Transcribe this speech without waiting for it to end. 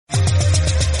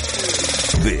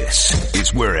This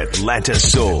is where Atlanta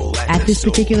soul At this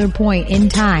particular point in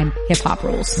time, hip-hop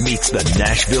rules. meets the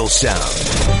Nashville sound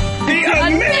The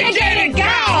unmitigated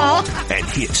gal! and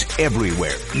hits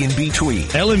everywhere in between.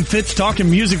 Ellen Fitz talking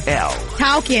music. L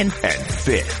Talking. and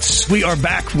Fitz. We are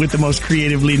back with the most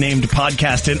creatively named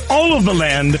podcast in all of the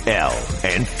land. L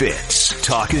and Fitz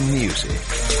talking music.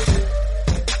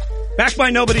 Back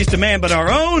by nobody's demand but our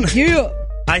own. Yeah.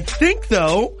 I think,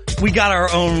 though, we got our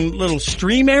own little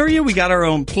stream area. We got our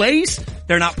own place.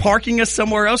 They're not parking us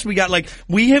somewhere else. We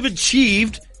have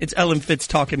achieved, it's Ellen Fitz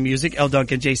talking music, L.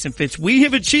 Duncan, Jason Fitz. We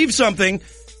have achieved something,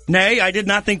 nay, I did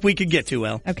not think we could get to,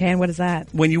 El. Okay, and what is that?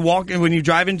 When you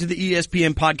drive into the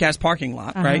ESPN podcast parking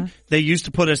lot, right, they used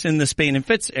to put us in the Spain and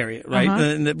Fitz area,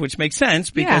 right, which makes sense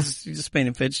because Spain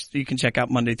and Fitz you can check out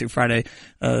Monday through Friday,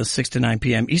 6 to 9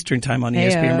 p.m. Eastern time on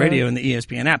ESPN Radio and the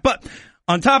ESPN app. But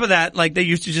on top of that, like they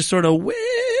used to just sort of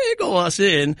wiggle us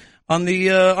in on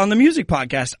the music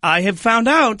podcast. I have found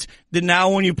out that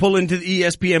now when you pull into the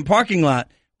ESPN parking lot,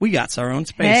 we got our own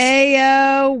space.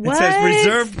 What? It says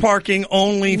reserved parking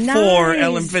only for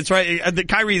Ellen Fitz, right?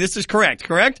 Kyrie, this is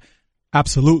correct?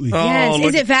 Absolutely. Yes.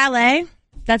 Is it valet?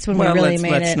 That's when we really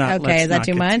made it. Okay, is that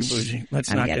too much?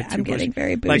 Let's not get too bougie. I'm getting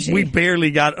very bougie. Like, we barely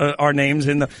got our names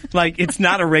in the, like, it's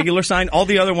not a regular sign. All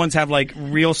the other ones have, like,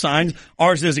 real signs.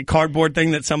 Ours is a cardboard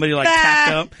thing that somebody, like,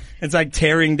 tacked up. It's, like,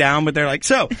 tearing down, but they're like,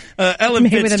 Ellen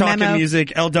Fitz talking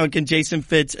music, L. Duncan, Jason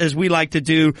Fitz, as we like to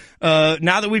do.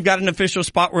 Now that we've got an official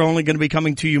spot, we're only going to be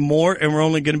coming to you more, and we're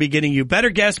only going to be getting you better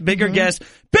guests, bigger guests,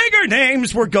 bigger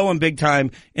names. We're going big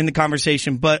time in the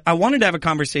conversation. But I wanted to have a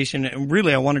conversation, and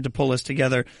really I wanted to pull us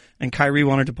together, and Kyrie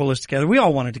wanted to pull us together. We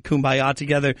all wanted to kumbaya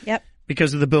together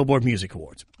because of the Billboard Music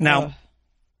Awards. Now,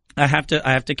 I have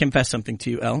to confess something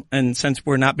to you, El, and since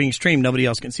we're not being streamed, nobody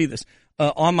else can see this.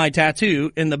 On my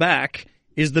tattoo in the back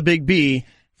is the big B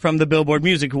from the Billboard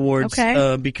Music Awards.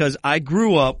 Because I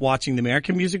grew up watching the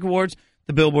American Music Awards,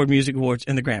 the Billboard Music Awards,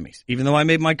 and the Grammys. Even though I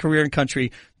made my career in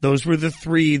country, those were the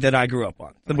three that I grew up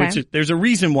on. There's a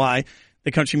reason why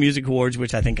the Country Music Awards,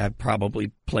 which I think I've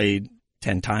probably played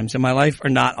 10 times in my life,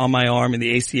 are not on my arm, and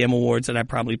the ACM Awards that I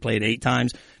probably played 8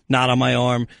 times, not on my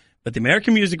arm. But the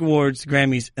American Music Awards, the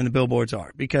Grammys, and the Billboards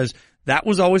are, because that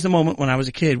was always the moment when I was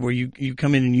a kid where you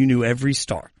come in and you knew every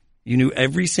star. You knew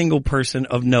every single person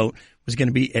of note was going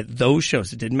to be at those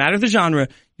shows. It didn't matter the genre.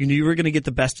 You knew you were going to get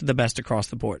the best of the best across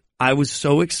the board. I was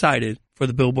so excited for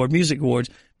the Billboard Music Awards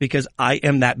because I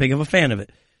am that big of a fan of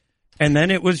it. And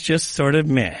then it was just sort of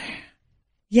meh.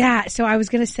 Yeah, so I was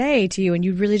going to say to you, and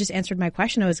you really just answered my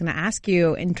question. I was going to ask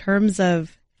you in terms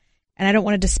of, and I don't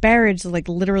want to disparage like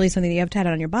literally something that you have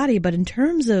tatted on your body, but in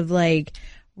terms of like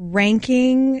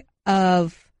ranking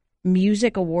of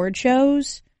music award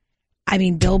shows, I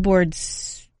mean,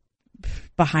 Billboard's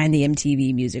behind the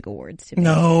MTV Music Awards to me.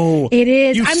 No. It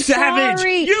is. You I'm savage.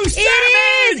 sorry. You savage.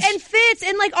 It is. And Fitz.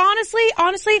 And like,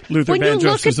 honestly, Luther when you Vandross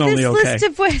look at is only this okay.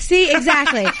 list of, see,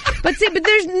 exactly. but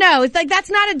there's no, it's like,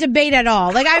 that's not a debate at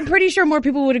all. Like, I'm pretty sure more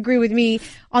people would agree with me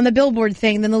on the Billboard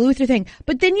thing than the Luther thing.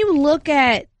 But then you look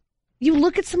at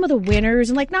some of the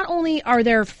winners, and like, not only are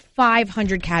there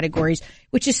 500 categories,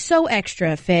 which is so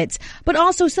extra, Fitz, but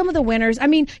also some of the winners. I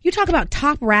mean, you talk about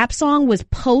top rap song was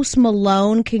Post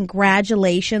Malone.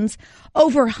 Congratulations.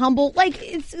 Over Humble.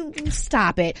 Like,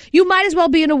 stop it. You might as well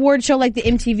be an award show like the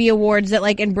MTV Awards that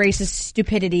like embraces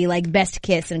stupidity, like Best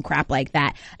Kiss and crap like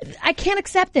that. I can't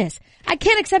accept this. I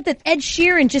can't accept that Ed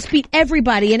Sheeran just beat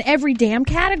everybody in every damn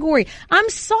category. I'm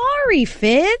sorry,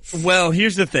 Fitz. Well,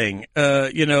 here's the thing.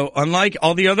 Unlike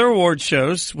all the other award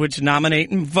shows, which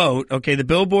nominate and vote, okay, the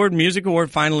Billboard Music Award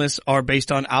finalists are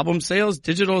based on album sales,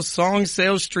 digital song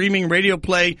sales, streaming, radio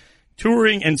play,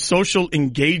 touring, and social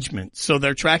engagement. So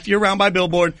they're tracked year-round by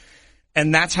Billboard,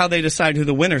 and that's how they decide who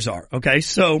the winners are, okay?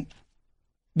 So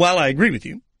while I agree with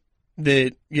you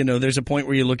that, there's a point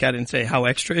where you look at it and say, how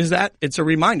extra is that? It's a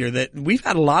reminder that we've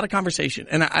had a lot of conversation,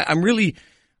 and I'm really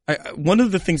one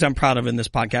of the things I'm proud of in this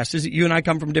podcast is that you and I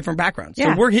come from different backgrounds.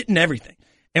 Yeah. So we're hitting everything.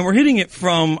 And we're hitting it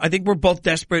from, I think we're both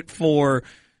desperate for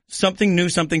something new,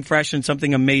 something fresh, and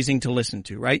something amazing to listen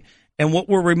to, right? And what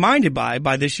we're reminded by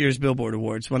this year's Billboard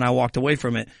Awards, when I walked away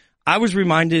from it, I was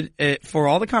reminded for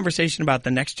all the conversation about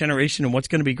the next generation and what's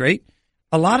going to be great,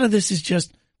 a lot of this is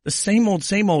just the same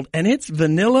old, and it's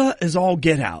vanilla as all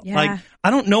get out. Yeah. Like,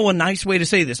 I don't know a nice way to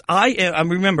say this. I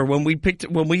remember when we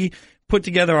put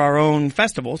together our own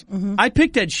festivals, I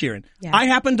picked Ed Sheeran. Yeah. I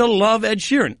happen to love Ed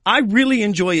Sheeran. I really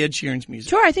enjoy Ed Sheeran's music.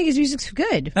 Sure, I think his music's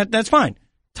good. That's fine.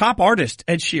 Top artist,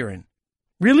 Ed Sheeran.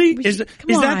 Really?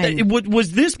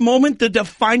 Was this moment the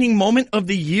defining moment of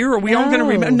the year? Are we all going to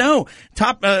remember? No.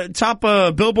 Top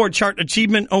Billboard chart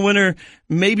achievement winner.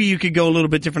 Maybe you could go a little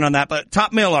bit different on that, but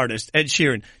top male artist, Ed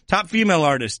Sheeran. Top female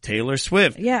artist, Taylor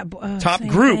Swift. Yeah. Top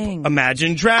group,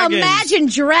 Imagine Dragons. Imagine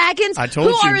Dragons. I told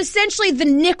you. Who are essentially the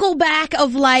Nickelback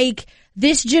of like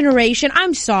this generation.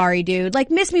 I'm sorry, dude. Like,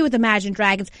 miss me with Imagine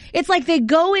Dragons. It's like they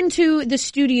go into the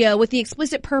studio with the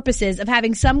explicit purposes of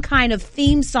having some kind of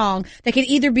theme song that can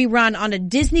either be run on a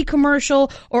Disney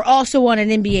commercial or also on an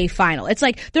NBA final. It's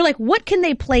like, they're like, what can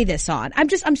they play this on?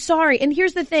 I'm sorry. And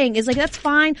here's the thing is like, that's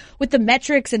fine with the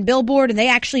metrics and Billboard and they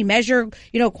actually measure,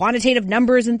 quantitative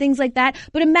numbers and things like that.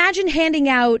 But imagine handing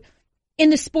out in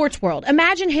the sports world.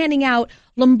 Imagine handing out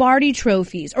Lombardi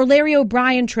trophies or Larry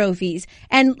O'Brien trophies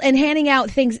and handing out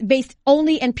things based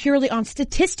only and purely on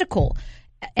statistical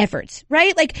efforts,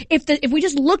 right? Like if we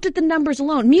just looked at the numbers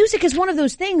alone, music is one of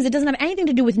those things that doesn't have anything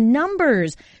to do with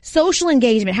numbers, social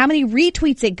engagement, how many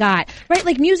retweets it got, right?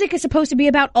 Like music is supposed to be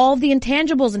about all of the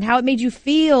intangibles and how it made you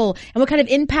feel and what kind of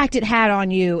impact it had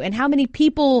on you and how many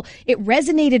people it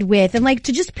resonated with. And like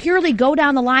to just purely go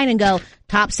down the line and go,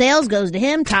 top sales goes to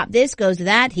him, top this goes to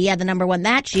that, he had the number one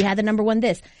that, she had the number one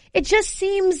this. It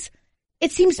seems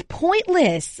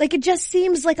pointless. Like it just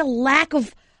seems like a lack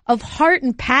of heart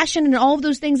and passion and all of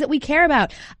those things that we care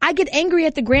about. I get angry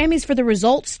at the Grammys for the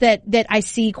results that I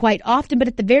see quite often, but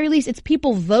at the very least, it's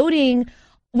people voting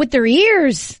with their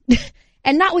ears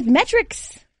and not with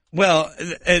metrics. Well,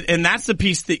 and that's the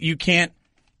piece that you can't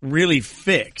really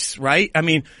fix, right? I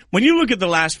mean, when you look at the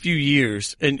last few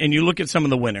years and you look at some of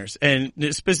the winners and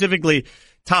specifically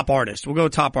top artist, we'll go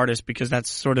top artist because that's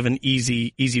sort of an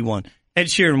easy one. Ed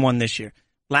Sheeran won this year.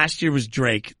 Last year was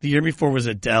Drake. The year before was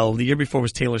Adele. The year before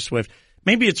was Taylor Swift.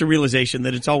 Maybe it's a realization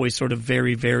that it's always sort of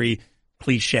very, very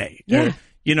cliche. Yeah.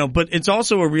 But it's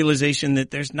also a realization that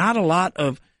there's not a lot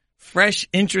of fresh,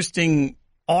 interesting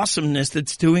awesomeness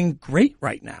that's doing great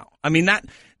right now. I mean,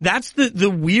 that's the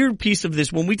weird piece of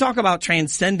this. When we talk about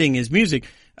transcending his music,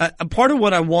 a part of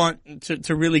what I want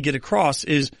to really get across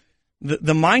is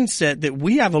the mindset that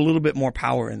we have a little bit more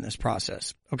power in this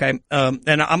process. Okay.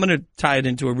 And I'm going to tie it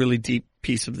into a really deep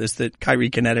piece of this that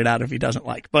Kyrie can edit out if he doesn't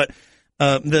like. But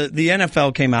the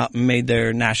NFL came out and made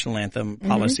their national anthem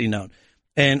policy known.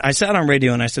 And I sat on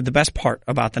radio and I said the best part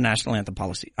about the national anthem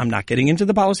policy, I'm not getting into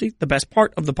the policy. The best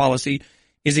part of the policy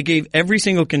is it gives every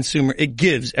single consumer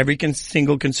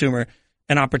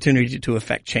an opportunity to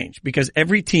affect change because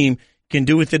every team can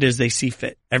do with it as they see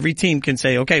fit. Every team can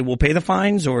say, okay, we'll pay the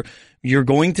fines or you're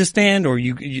going to stand or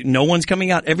no one's coming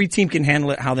out. Every team can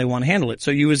handle it how they want to handle it. So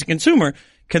you as a consumer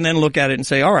can then look at it and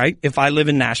say, all right, if I live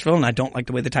in Nashville and I don't like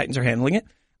the way the Titans are handling it,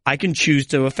 I can choose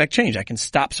to affect change. I can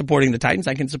stop supporting the Titans.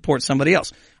 I can support somebody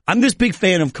else. I'm this big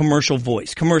fan of commercial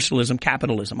voice, commercialism,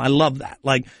 capitalism. I love that.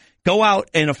 Like, go out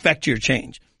and affect your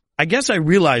change. I guess I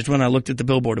realized when I looked at the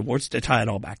Billboard Awards, to tie it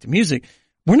all back to music,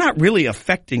 we're not really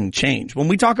affecting change. When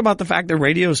we talk about the fact that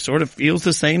radio sort of feels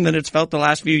the same that it's felt the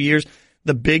last few years,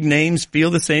 the big names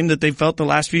feel the same that they felt the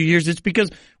last few years, it's because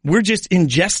we're just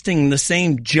ingesting the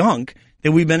same junk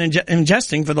that we've been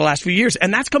ingesting for the last few years.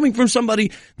 And that's coming from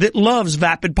somebody that loves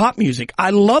vapid pop music.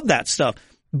 I love that stuff,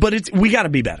 but we got to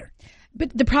be better.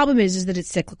 But the problem is that it's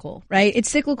cyclical, right? It's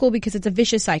cyclical because it's a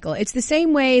vicious cycle. It's the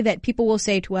same way that people will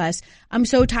say to us, I'm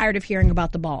so tired of hearing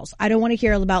about the balls. I don't want to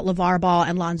hear about LeVar Ball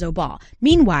and Lonzo Ball.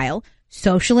 Meanwhile,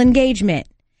 social engagement,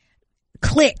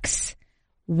 clicks,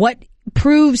 what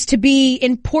proves to be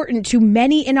important to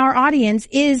many in our audience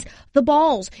is the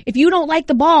balls. If you don't like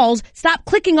the balls, stop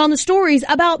clicking on the stories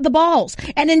about the balls.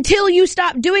 And until you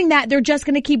stop doing that, they're just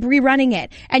going to keep rerunning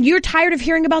it. And you're tired of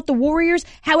hearing about the Warriors.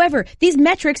 However, these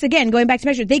metrics, again, going back to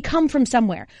metrics, they come from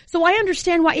somewhere. So I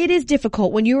understand why it is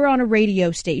difficult when you're on a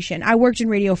radio station. I worked in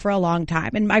radio for a long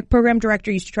time, and my program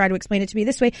director used to try to explain it to me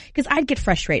this way because I'd get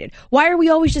frustrated. Why are we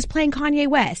always just playing Kanye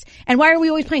West? And why are we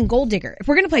always playing Gold Digger? If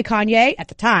we're going to play Kanye, at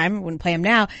the time, I wouldn't play him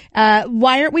now,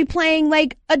 why aren't we playing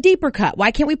like a deeper cut?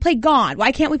 Why can't we play Gone?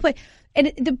 Why can't we play?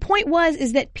 And the point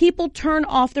is that people turn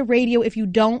off the radio if you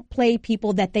don't play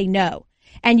people that they know.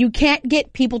 And you can't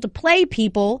get people to play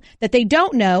people that they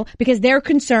don't know because they're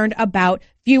concerned about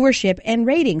viewership and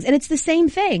ratings. And it's the same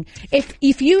thing.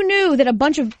 If you knew that a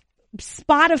bunch of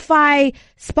Spotify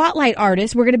spotlight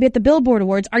artists were going to be at the Billboard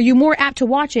Awards, are you more apt to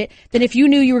watch it than if you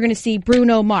knew you were going to see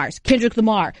Bruno Mars, Kendrick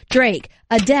Lamar, Drake,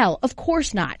 Adele? Of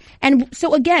course not. And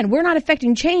so again, we're not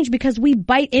affecting change because we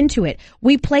bite into it.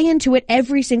 We play into it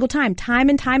every single time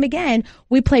and time again.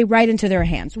 We play right into their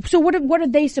hands. So what are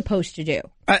they supposed to do?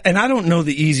 And I don't know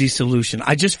the easy solution.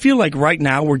 I just feel like right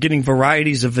now we're getting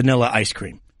varieties of vanilla ice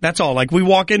cream. That's all. Like we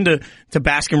walk into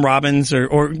Baskin Robbins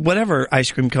or whatever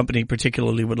ice cream company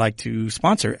particularly would like to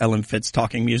sponsor Ellen Fitz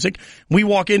Talking Music. We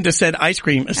walk into said ice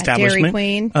cream establishment.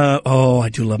 Dairy Queen. I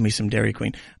do love me some Dairy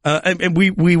Queen. And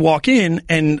we walk in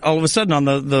and all of a sudden on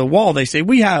the wall they say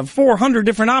we have 400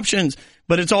 different options,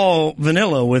 but it's all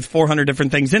vanilla with 400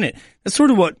 different things in it. That's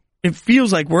sort of what it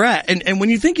feels like we're at. And when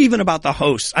you think even about the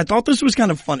hosts, I thought this was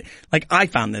kind of funny. Like I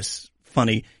found this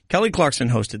funny. Kelly Clarkson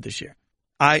hosted this year.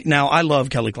 I love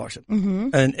Kelly Clarkson.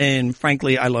 Mm-hmm. And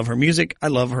frankly, I love her music. I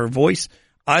love her voice.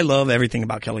 I love everything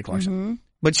about Kelly Clarkson. Mm-hmm.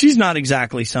 But she's not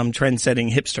exactly some trend-setting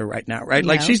hipster right now, right? No.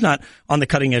 Like she's not on the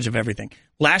cutting edge of everything.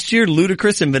 Last year,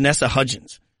 Ludacris and Vanessa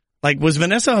Hudgens. Like when's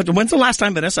the last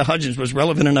time Vanessa Hudgens was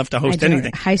relevant enough to host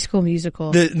anything? High School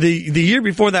Musical. The year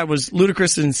before that was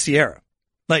Ludacris and Ciara.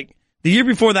 Like the year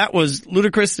before that was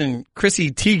Ludacris and Chrissy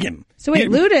Teigen. So wait,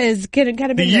 Luda is kind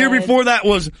of the year before that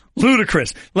was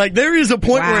Ludacris. Like there is a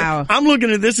point where I'm looking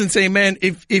at this and saying, man,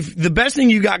 if the best thing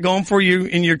you got going for you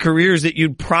in your career is that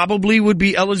you probably would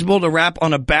be eligible to rap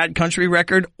on a bad country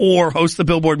record or host the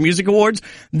Billboard Music Awards,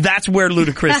 that's where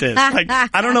Ludacris is. Like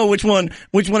I don't know which one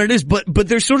it is, but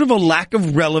there's sort of a lack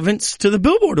of relevance to the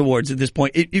Billboard Awards at this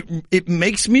point. It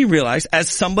makes me realize, as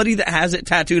somebody that has it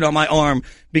tattooed on my arm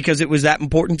because it was that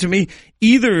important to me,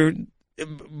 either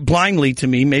blindly to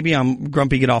me, maybe I'm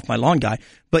grumpy get off my lawn guy,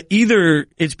 but either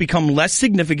it's become less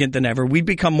significant than ever, we've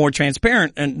become more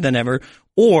transparent than ever,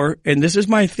 or, and this is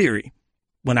my theory,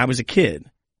 when I was a kid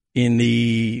in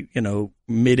the,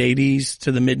 mid 80s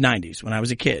to the mid 90s, when I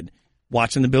was a kid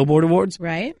watching the Billboard Awards,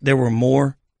 right? There were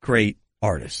more great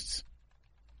artists.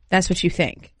 That's what you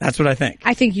think. That's what I think.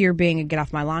 I think you're being a get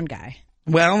off my lawn guy.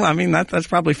 Well, I mean, that's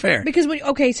probably fair. Because,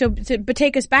 but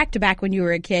take us back when you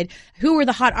were a kid. Who were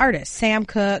the hot artists? Sam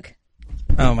Cooke.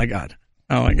 Oh my God.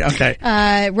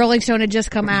 Okay. Rolling Stone had just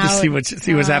come out. See what's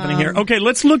happening here. Okay,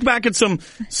 let's look back at some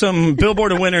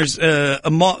Billboard winners,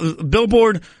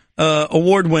 Billboard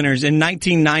award winners. In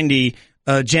 1990,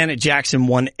 Janet Jackson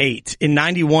won 8. In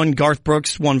 91, Garth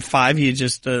Brooks won 5. He had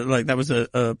just, that was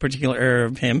a particular era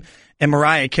of him. And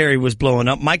Mariah Carey was blowing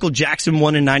up. Michael Jackson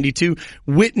won in 92.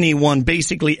 Whitney won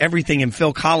basically everything. And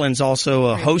Phil Collins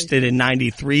also hosted in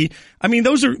 93. I mean,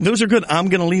 those are good. I'm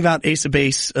going to leave out Ace of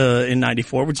Base in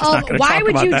 94. We're just not going to talk about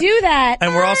that. Why would you do that?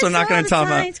 And we're also not going to talk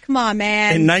about. Come on,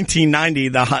 man. In 1990,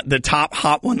 the top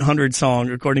Hot 100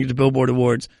 song, according to Billboard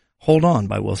Awards, "Hold On"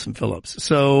 by Wilson Phillips.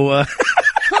 So.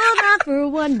 Hold on for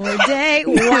one more day.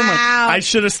 Wow. I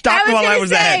should have stopped while I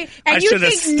was ahead. I should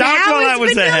have stopped while I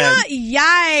was ahead.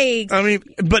 Yikes. I mean,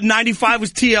 but 95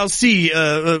 was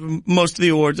TLC, most of the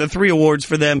awards, 3 awards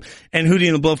for them. And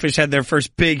Hootie and the Blowfish had their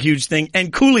first big, huge thing.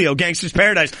 And Coolio, Gangsta's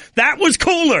Paradise. That was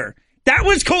cooler.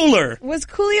 Was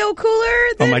Coolio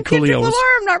cooler than my Kendrick Coolio Lamar?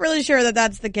 I'm not really sure that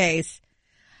that's the case.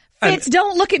 Fitz,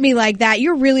 don't look at me like that.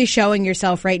 You're really showing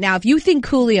yourself right now. If you think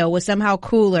Coolio was somehow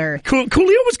cooler.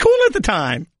 Coolio was cool at the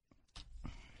time.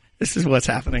 This is what's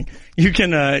happening. You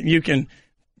can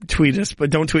tweet us,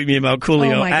 but don't tweet me about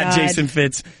Coolio at Jason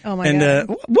Fitz. Oh my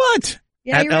God. What?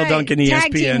 Yeah, at L Duncan ESPN.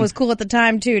 Tag team was cool at the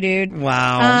time too, dude.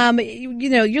 Wow.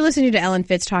 You're listening to Ellen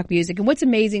Fitz Talk Music, and what's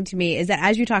amazing to me is that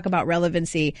as you talk about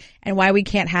relevancy and why we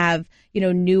can't have,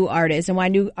 new artists and why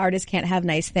new artists can't have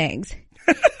nice things.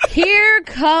 Here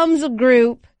comes a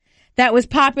group that was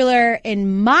popular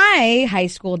in my high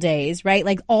school days, right?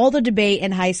 Like all the debate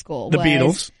in high school was... The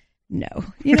Beatles? No.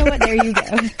 You know what? There you go.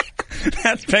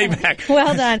 That's payback.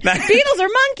 Well done. Beatles are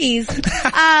monkeys.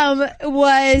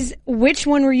 Was which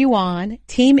one were you on?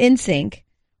 Team NSYNC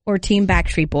or Team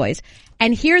Backstreet Boys?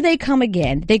 And here they come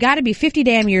again. They got to be 50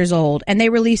 damn years old, and they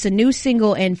release a new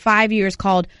single in 5 years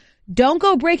called "Don't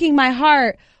Go Breaking My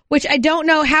Heart," which I don't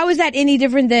know how is that any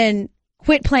different than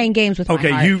 "Quit Playing Games with My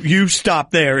Heart." Okay, you stop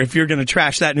there if you're going to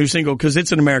trash that new single because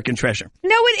it's an American treasure. No,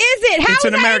 it isn't. How it's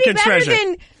an American treasure.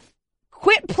 Than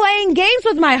 "Quit Playing Games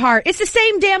with My Heart"? It's the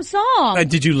same damn song.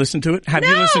 Did you listen to it? Have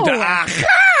you listened to?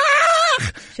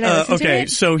 Should I listen to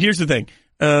it? So here's the thing.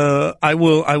 I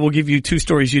will give you 2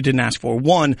 stories you didn't ask for.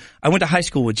 One, I went to high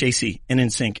school with JC and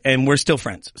NSYNC, and we're still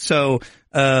friends. So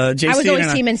JC, I was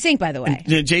always Team NSYNC, by the way.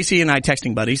 JC and I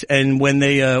texting buddies, and when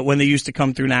they used to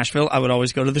come through Nashville, I would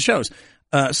always go to the shows.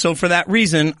 So for that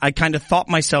reason, I kind of thought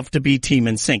myself to be Team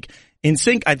NSYNC.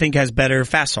 NSYNC, I think, has better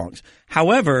fast songs.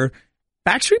 However,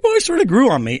 Backstreet Boys sort of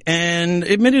grew on me, and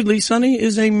admittedly, Sonny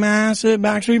is a massive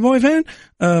Backstreet Boy fan.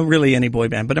 Really any boy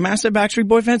band, but a massive Backstreet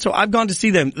Boy fan. So I've gone to see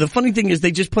them. The funny thing is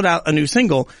they just put out a new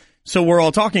single, so we're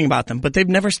all talking about them, but they've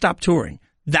never stopped touring.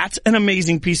 That's an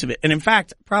amazing piece of it. And in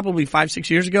fact, probably 5-6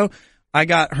 years ago, I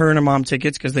got her and her mom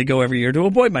tickets because they go every year to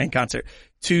a boy band concert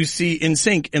to see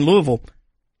NSYNC in Louisville.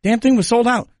 Damn thing was sold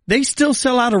out. They still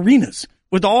sell out arenas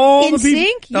With all In the people.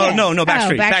 Sync? Oh, Yes. no,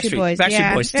 Backstreet. Backstreet Boys. Backstreet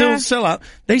Yeah. Boys still Yeah. sell out.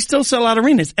 They still sell out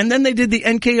arenas. And then they did the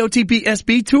NKOTB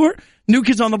SB tour, New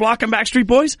Kids on the Block and Backstreet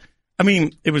Boys. I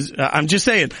mean, it was, I'm just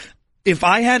saying, if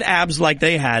I had abs like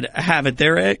they have at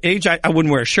their age, I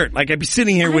wouldn't wear a shirt. Like I'd be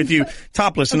sitting here with you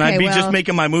topless and I'd be just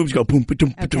making my moves go boom,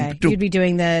 ba-doom, ba-doom, Okay, ba-doom. you'd be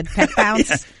doing the peck bounce,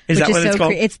 Yeah. Is which that is what it's so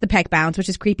called? it's the peck bounce, which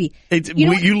is creepy.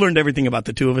 You learned everything about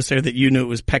the two of us there that you knew it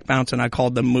was peck bounce and I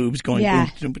called them moves going Yeah,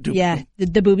 boom, ba-doom, ba-doom, yeah, boom.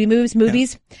 the booby movies.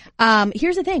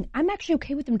 Here's the thing: I'm actually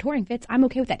okay with them touring, Fitz. I'm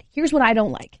okay with that. Here's what I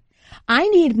don't like: I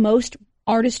need most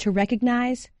artists to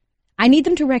recognize. I need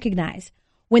them to recognize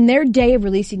when their day of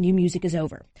releasing new music is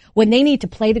over, when they need to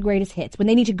play the greatest hits, when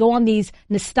they need to go on these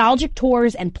nostalgic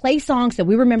tours and play songs that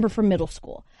we remember from middle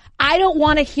school. I don't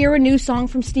want to hear a new song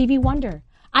from Stevie Wonder.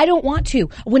 I don't want to.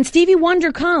 When Stevie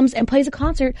Wonder comes and plays a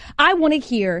concert, I want to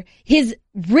hear his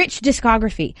rich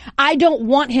discography. I don't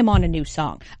want him on a new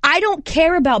song. I don't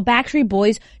care about Backstreet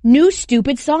Boys' new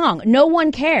stupid song. No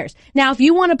one cares. Now, if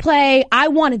you want to play I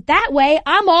Want It That Way,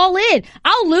 I'm all in.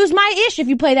 I'll lose my ish if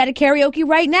you play that at karaoke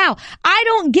right now. I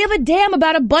don't give a damn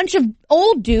about a bunch of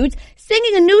old dudes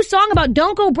singing a new song about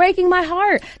Don't Go Breaking My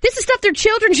Heart. This is stuff their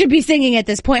children should be singing at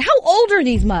this point. How old are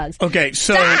these mugs? Okay,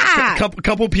 so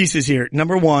couple pieces here.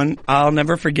 Number one, I'll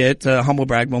never forget, humble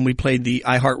brag, when we played the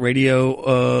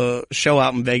iHeartRadio show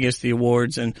out in Vegas, the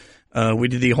awards, and we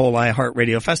did the whole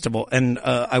iHeartRadio festival. And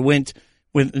I went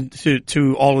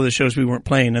to all of the shows we weren't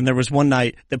playing, and there was one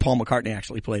night that Paul McCartney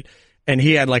actually played. And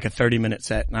he had like a 30-minute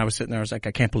set, and I was sitting there, I was like,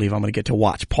 I can't believe I'm going to get to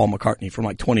watch Paul McCartney from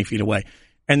like 20 feet away.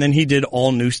 And then he did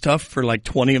all new stuff for like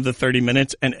 20 of the 30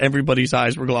 minutes, and everybody's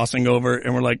eyes were glossing over,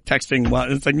 and we're like texting. Well,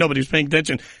 it's like nobody's paying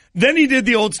attention. Then he did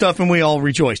the old stuff, and we all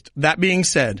rejoiced. That being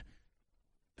said,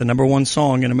 the number one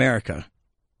song in America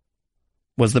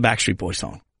was the Backstreet Boys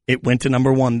song. It went to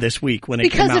number one this week when it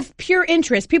came out. Because of pure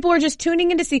interest. People are just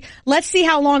tuning in to see, let's see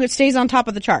how long it stays on top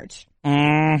of the charts.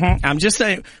 Mm-hmm. I'm just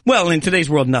saying, well, in today's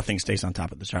world, nothing stays on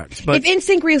top of the charts. But if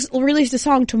NSYNC released a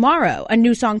song tomorrow, a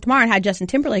new song tomorrow, and had Justin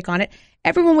Timberlake on it,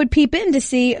 everyone would peep in to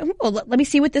see, well, let me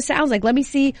see what this sounds like. Let me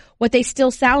see what they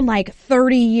still sound like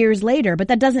 30 years later. But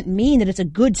that doesn't mean that it's a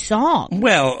good song.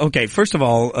 Well, okay, first of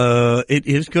all, it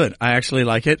is good. I actually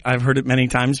like it. I've heard it many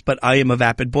times, but I am a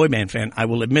vapid boy band fan. I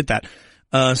will admit that.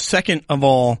 Second of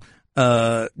all,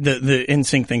 the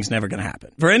NSYNC thing's never going to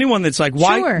happen. For anyone that's like,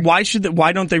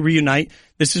 why don't they reunite?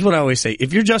 This is what I always say.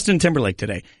 If you're Justin Timberlake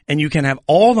today and you can have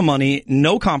all the money,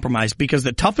 no compromise, because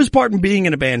the toughest part in being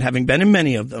in a band, having been in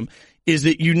many of them, is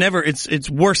that you never, it's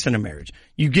worse than a marriage.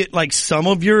 You get like some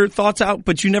of your thoughts out,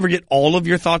 but you never get all of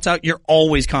your thoughts out. You're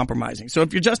always compromising. So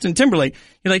if you're Justin Timberlake,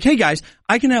 you're like, hey guys,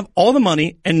 I can have all the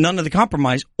money and none of the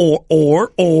compromise,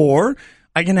 or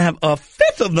I can have a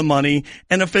fifth of the money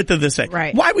and a fifth of the say.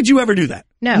 Right. Why would you ever do that?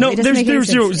 No, there's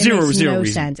zero reason.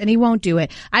 Sense. And he won't do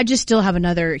it. I just still have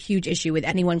another huge issue with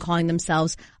anyone calling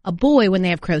themselves a boy when they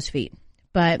have crow's feet.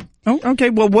 But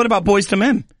okay. Well, what about Boys to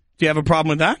Men? Do you have a problem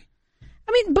with that?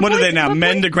 I mean, but what are they now?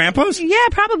 Men to grandpas? Yeah,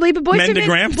 probably. But Boys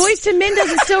to Men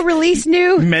doesn't still release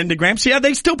new. Men to gramps. Yeah,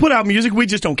 they still put out music. We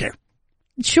just don't care.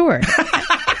 Sure.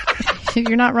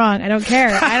 You're not wrong. I don't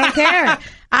care.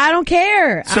 I don't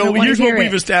care. So here's what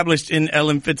we've established in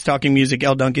Ellen Fitz Talking Music,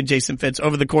 Elle Duncan, Jason Fitz,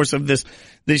 over the course of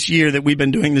this year that we've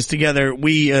been doing this together.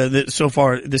 So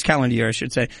far, this calendar year, I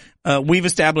should say, we've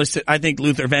established that I think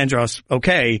Luther Vandross,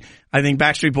 okay. I think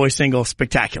Backstreet Boys single,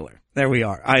 spectacular. There we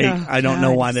are. I don't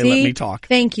know why they let me talk.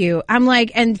 Thank you. I'm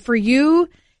like, and for you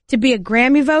to be a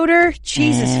Grammy voter,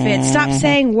 Jesus, Fitz, stop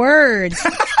saying words.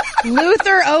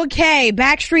 Luther, okay.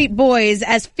 Backstreet Boys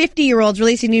as 50-year-olds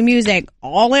releasing new music.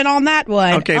 All in on that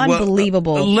one. Okay,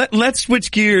 unbelievable. Well, let's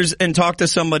switch gears and talk to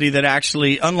somebody that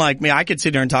actually, unlike me, I could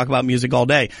sit here and talk about music all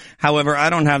day. However, I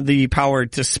don't have the power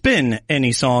to spin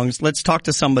any songs. Let's talk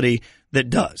to somebody that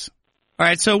does. All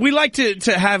right, so we like to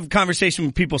have conversation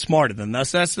with people smarter than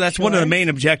us. That's sure. One of the main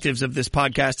objectives of this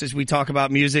podcast is we talk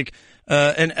about music.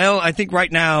 And Elle, I think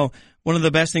right now, one of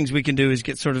the best things we can do is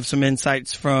get sort of some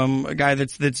insights from a guy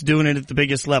that's doing it at the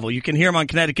biggest level. You can hear him on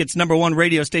Connecticut's #1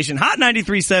 radio station, Hot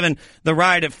 93.7, The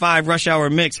Ride at 5, Rush Hour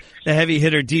Mix, the heavy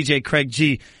hitter DJ Craig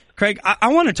G. Craig, I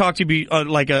want to talk to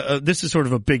you this is sort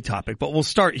of a big topic, but we'll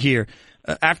start here.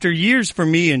 After years for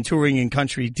me in touring in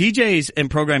country, DJs and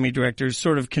programming directors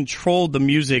sort of controlled the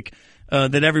music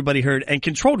that everybody heard and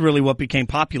controlled really what became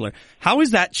popular. How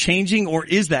is that changing, or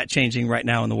is that changing right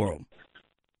now in the world?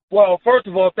 Well, first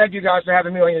of all, thank you guys for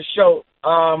having me on your show.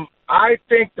 I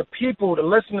think the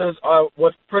listeners are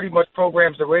what pretty much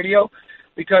programs the radio,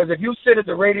 because if you sit at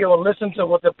the radio and listen to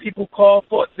what the people call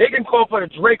for, they can call for the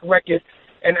Drake record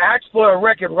and ask for a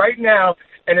record right now,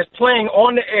 and it's playing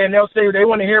on the air, and they'll say they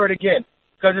want to hear it again.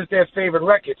 because it's their favorite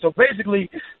record. So basically,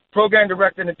 program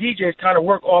director and the DJs kind of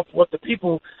work off what the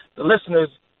people, the listeners,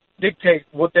 dictate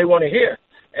what they want to hear.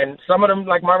 And some of them,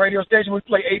 like my radio station, we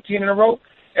play 18 in a row,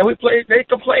 and they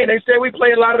complain. They say we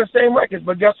play a lot of the same records,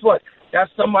 but guess what? That's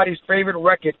somebody's favorite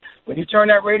record. When you turn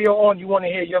that radio on, you want to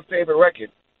hear your favorite record.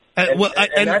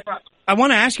 I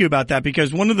want to ask you about that,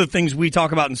 because one of the things we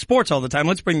talk about in sports all the time,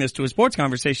 let's bring this to a sports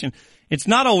conversation. It's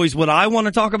not always what I want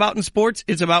to talk about in sports.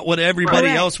 It's about what everybody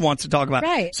else wants to talk about.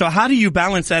 Right. So how do you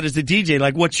balance that as a DJ?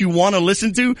 Like what you want to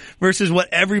listen to versus what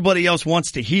everybody else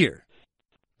wants to hear?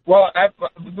 Well,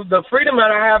 the freedom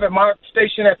that I have at my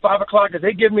station at 5 o'clock is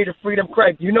they give me the freedom,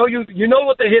 Craig. You know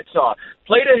what the hits are.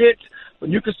 Play the hits. When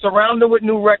you can surround them with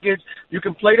new records, you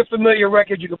can play the familiar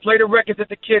records, you can play the records that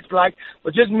the kids like,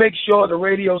 but just make sure the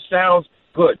radio sounds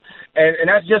good. And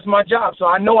that's just my job. So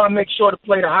I know I make sure to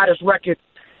play the hottest records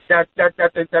that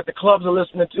the clubs are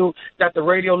listening to, that the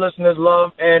radio listeners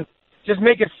love, and just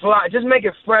make it fly, just make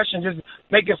it fresh, and just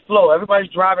make it flow.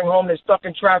 Everybody's driving home, they're stuck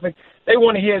in traffic, they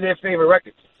want to hear their favorite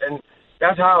records, and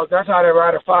that's how that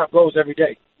Ride at 5 goes every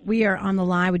day. We are on the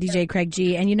line with DJ Craig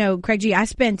G. And, Craig G, I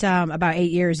spent about 8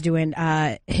 years doing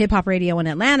hip-hop radio in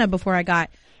Atlanta before I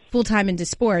got full-time into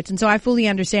sports. And so I fully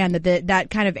understand that that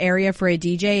kind of area for a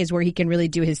DJ is where he can really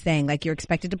do his thing. Like, you're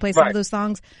expected to play some of those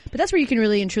songs. But that's where you can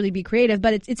really and truly be creative.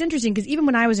 But it's interesting because even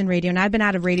when I was in radio, and I've been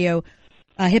out of radio,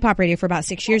 hip-hop radio for about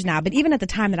 6 years now, but even at the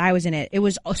time that I was in it, it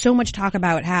was so much talk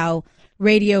about how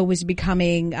radio was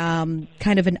becoming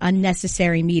kind of an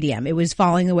unnecessary medium. It was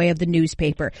falling the way of the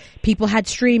newspaper. People had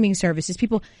streaming services.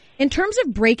 In terms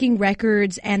of breaking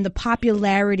records and the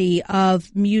popularity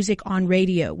of music on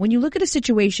radio, when you look at a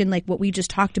situation like what we just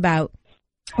talked about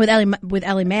with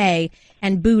Ellie Mae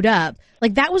and Boot Up,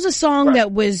 like that was a song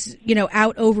that was,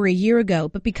 out over a year ago,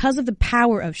 but because of the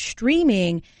power of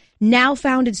streaming, now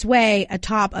found its way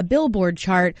atop a Billboard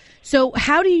chart. So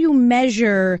how do you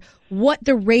measure what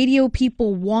the radio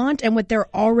people want and what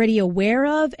they're already aware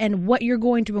of, and what you're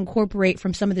going to incorporate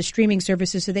from some of the streaming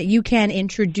services so that you can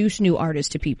introduce new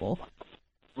artists to people?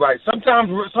 Right. Sometimes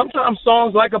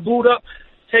songs like a Boot Up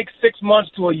take 6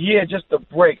 months to a year just to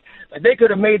break. Like they could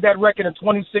have made that record in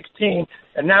 2016,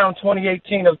 and now in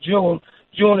 2018 of June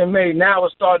and May, now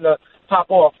it's starting to pop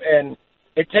off, and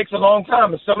it takes a long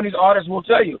time. And some of these artists will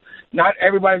tell you, not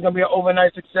everybody's going to be an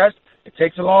overnight success. It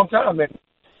takes a long time. And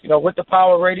with the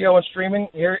power of radio and streaming,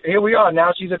 here we are.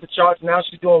 Now she's at the charts. Now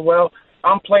she's doing well.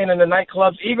 I'm playing in the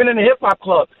nightclubs. Even in the hip-hop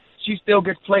club, she still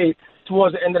gets played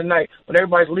towards the end of the night. When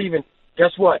everybody's leaving,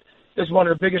 guess what? This is one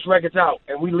of the biggest records out,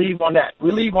 and we leave on that.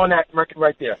 We leave on that record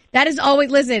right there. That is always,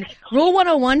 listen, Rule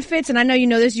 101 fits, and I know you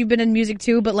know this, you've been in music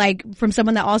too, but like from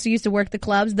someone that also used to work the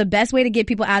clubs, the best way to get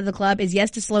people out of the club is,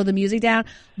 yes, to slow the music down,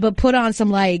 but put on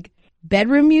some like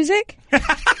bedroom music,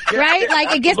 right?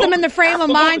 Like it gets them in the frame of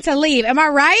mind to leave. Am I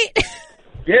right?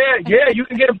 Yeah, you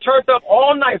can get them turned up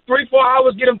all night. 3-4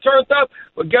 hours, get them turned up.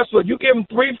 But guess what? You give them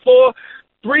 3-4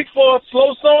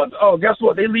 slow songs. Oh, guess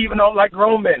what? They leaving out like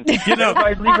grown men.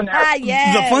 Everybody's leaving out.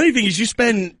 Yes. The funny thing is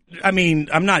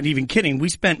I'm not even kidding. We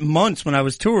spent months when I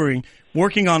was touring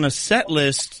working on a set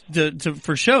list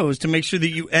for shows to make sure that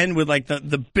you end with like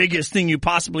the biggest thing you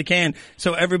possibly can,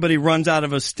 so everybody runs out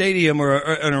of a stadium or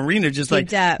an arena just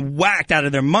like whacked out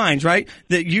of their minds, right?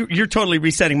 That you're totally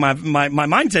resetting my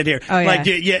mindset here. Oh, yeah. Like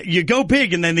you go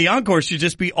big, and then the encore should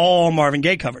just be all Marvin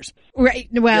Gaye covers. Right.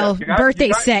 Well,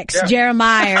 birthday sex,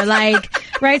 Jeremiah,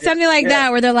 like, right? Something like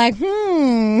that where they're like,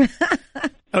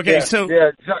 Okay, so. Yeah,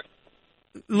 exactly.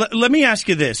 Let me ask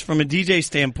you this from a DJ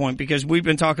standpoint, because we've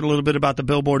been talking a little bit about the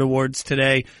Billboard Awards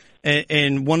today,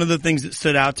 and one of the things that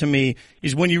stood out to me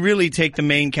is when you really take the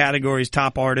main categories,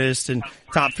 top artists and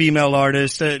top female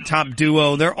artists, top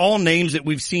duo, they're all names that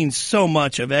we've seen so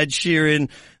much of. Ed Sheeran,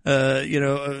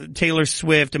 Taylor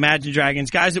Swift, Imagine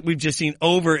Dragons, guys that we've just seen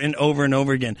over and over and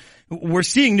over again. We're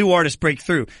seeing new artists break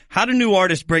through. How do new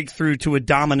artists break through to a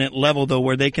dominant level, though,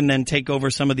 where they can then take over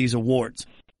some of these awards?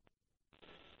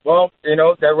 Well,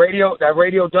 that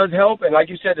radio does help, and like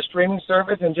you said, the streaming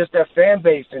service and just that fan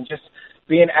base and just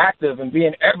being active and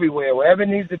being everywhere, wherever it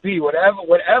needs to be,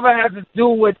 whatever has to do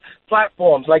with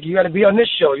platforms. Like you got to be on this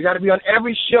show, you got to be on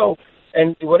every show,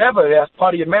 and whatever. That's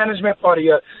part of your management, part of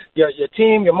your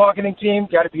team, your marketing team.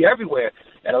 Got to be everywhere,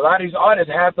 and a lot of these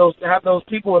artists have those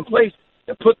people in place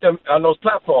to put them on those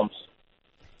platforms.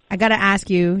 I got to ask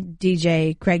you,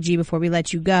 DJ Craig G, before we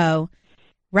let you go.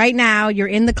 Right now, you're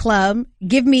in the club.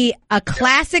 Give me a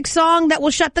classic song that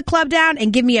will shut the club down,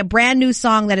 and give me a brand new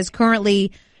song that is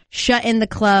currently shutting the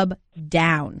club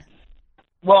down.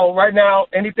 Well, right now,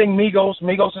 anything Migos.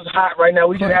 Migos is hot right now.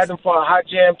 We just had them for a Hot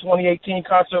Jam 2018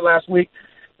 concert last week.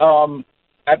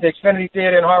 at the Xfinity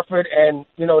Theater in Hartford, and,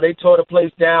 you know, they tore the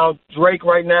place down. Drake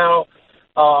right now,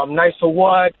 Nice for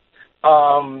What.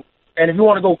 And if you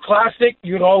want to go classic,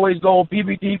 you can always go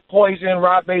BBD, Poison,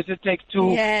 Rock Bass, It Takes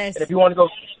Two. Yes. And if you want to go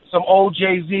some old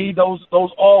Jay-Z,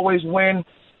 those always win.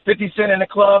 50 Cent in the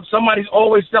club. Somebody's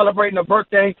always celebrating a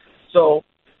birthday. So,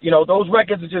 you know, those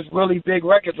records are just really big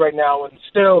records right now, and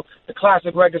still, the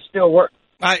classic records still work.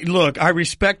 I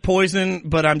respect Poison,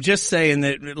 but I'm just saying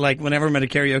that, like, whenever I'm at a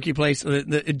karaoke place, the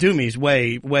Doomie's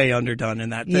way underdone in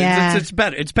that. Yeah. It's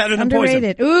better. It's better than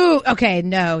Underrated. Poison. Ooh, okay,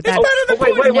 no. It's better than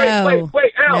Wait, Poison.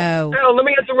 wait, Al. No. Al, let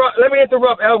me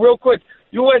interrupt, Al, real quick.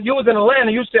 You was in Atlanta.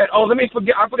 You said,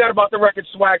 I forgot about the record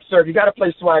Swag Surf. You got to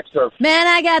play Swag Surf. Man,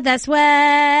 I got that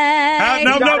swag.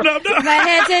 No. My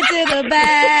head to the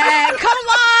back. Come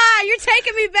on, you're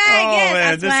taking me back. Oh,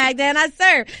 Yes, man, I swag, then I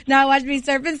surf. Now watch me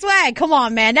surf and swag. Come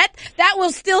on, man. That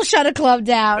will still shut a club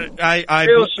down.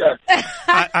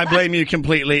 I blame you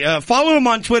completely. Follow him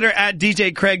on Twitter at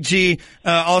DJ Craig G.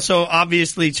 Also,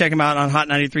 obviously, check him out on Hot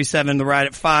 93.7, The Ride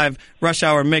at 5, Rush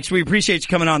Hour Mix. We appreciate you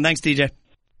coming on. Thanks, DJ.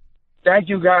 Thank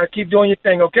you, guys. Keep doing your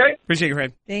thing, okay? Appreciate you,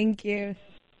 Craig. Thank you.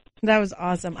 That was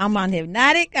awesome. I'm on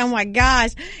Hypnotic. Oh my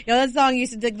gosh. That song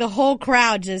used to, the whole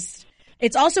crowd just,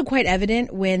 it's also quite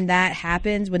evident when that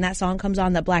happens, when that song comes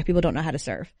on, that black people don't know how to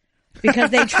surf.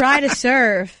 Because they try to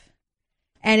surf,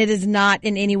 and it is not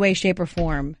in any way, shape, or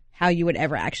form how you would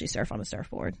ever actually surf on a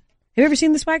surfboard. Have you ever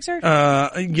seen the swag surf?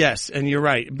 Yes, and you're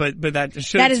right, but that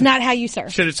is not how you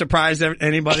surf. Should it surprise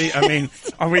anybody? I mean,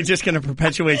 are we just going to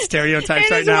perpetuate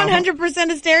stereotypes right now? It is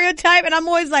 100% a stereotype, and I'm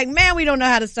always like, man, we don't know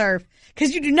how to surf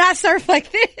because you do not surf like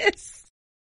this.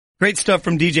 Great stuff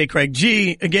from DJ Craig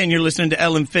G. Again, you're listening to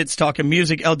Ellen Fitz talking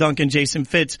music. L. Duncan, Jason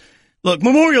Fitz. Look,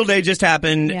 Memorial Day just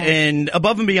happened, and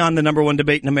above and beyond the number one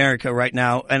debate in America right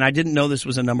now, and I didn't know this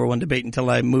was a number one debate until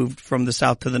I moved from the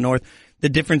South to the North. The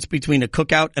difference between a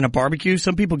cookout and a barbecue.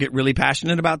 Some people get really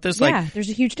passionate about this. Yeah, there's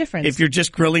a huge difference. If you're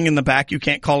just grilling in the back, you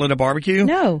can't call it a barbecue?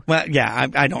 No. Well, yeah,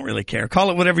 I don't really care.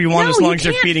 Call it whatever you want as long as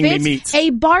you're feeding me meats.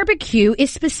 A barbecue is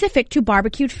specific to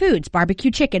barbecued foods. Barbecue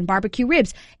chicken, barbecue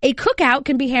ribs. A cookout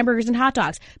can be hamburgers and hot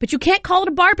dogs. But you can't call it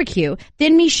a barbecue.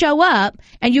 Then me show up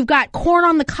and you've got corn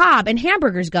on the cob and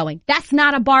hamburgers going. That's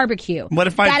not a barbecue.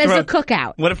 That is a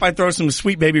cookout. What if I throw some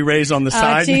Sweet Baby Ray's on the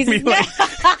side?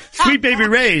 Sweet Baby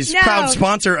Ray's, proud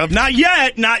sponsor of not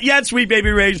yet, Sweet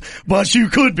Baby Ray's, but you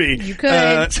could be. You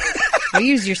could. We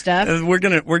use your stuff. We're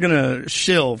gonna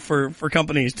shill for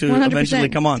companies to eventually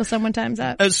come on. Until someone times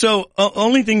up. So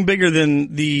only thing bigger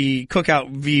than the cookout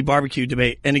v barbecue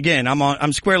debate, and again,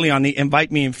 I'm squarely on the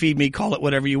invite me and feed me, call it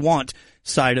whatever you want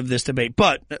side of this debate.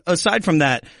 But aside from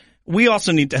that, we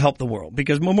also need to help the world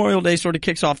because Memorial Day sort of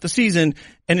kicks off the season,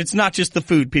 and it's not just the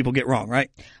food people get wrong,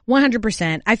 right?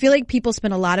 100%. I feel like people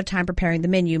spend a lot of time preparing the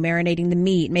menu, marinating the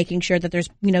meat, making sure that there's,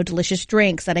 delicious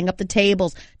drinks, setting up the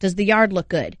tables. Does the yard look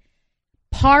good?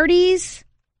 Parties,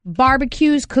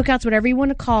 barbecues, cookouts, whatever you want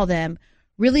to call them,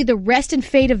 really the rest and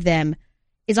fate of them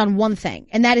is on one thing,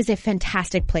 and that is a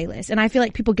fantastic playlist. And I feel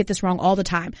like people get this wrong all the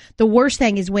time. The worst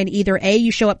thing is when either A,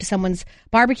 you show up to someone's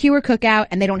barbecue or cookout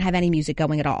and they don't have any music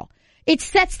going at all. It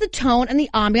sets the tone and the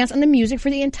ambiance and the music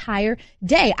for the entire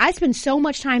day. I spend so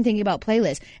much time thinking about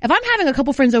playlists. If I'm having a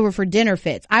couple friends over for dinner,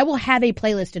 Fitz, I will have a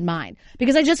playlist in mind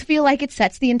because I just feel like it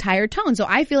sets the entire tone. So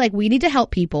I feel like we need to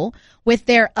help people with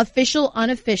their official,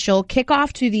 unofficial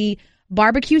kickoff to the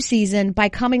barbecue season by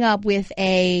coming up with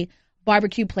a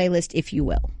barbecue playlist, if you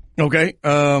will. Okay.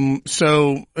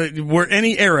 So we're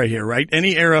any era here, right?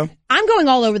 Any era. I'm going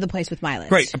all over the place with my list.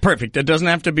 Great. Perfect. It doesn't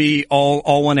have to be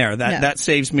all one era. That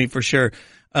saves me for sure.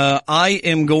 I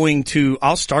am going to,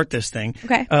 I'll start this thing.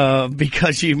 Okay.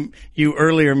 Because you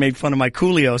earlier made fun of my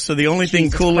Coolio. So the only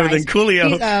thing cooler than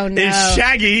Coolio is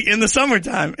Shaggy in the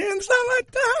summertime. In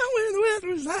summertime when the weather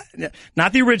was hot. Yeah.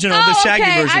 Not the original, the Shaggy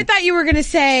version. I thought you were going to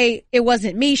say it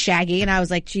wasn't me, Shaggy. And I was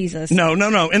like, Jesus. No.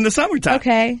 In the summertime.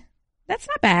 Okay. That's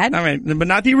not bad. All right, but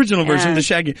not the original version, the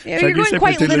Shaggy. Yeah, you're going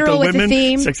quite literal with the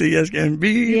theme. Sexy as can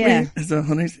be. Yeah.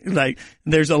 Like,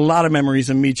 there's a lot of memories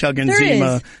of me chugging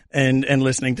Zima and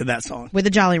listening to that song. With a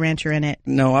Jolly Rancher in it.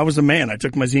 No, I was a man. I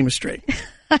took my Zima straight.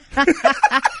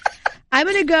 I'm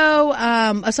going to go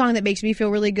a song that makes me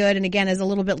feel really good and, again, is a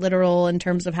little bit literal in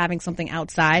terms of having something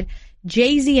outside.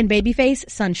 Jay-Z and Babyface,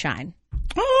 Sunshine.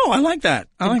 Oh, I like that.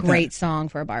 I like great song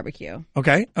for a barbecue.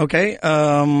 Okay.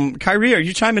 Kyrie, are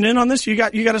you chiming in on this? You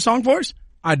got a song for us?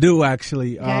 I do,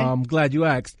 actually. Okay. I'm glad you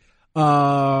asked.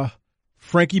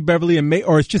 Frankie Beverly and May,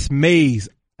 or it's just Maze,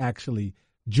 actually.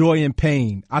 Joy and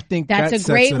Pain. I think that's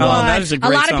a great one. That is a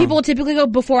great lot song. of people typically go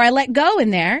Before I Let Go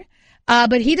in there.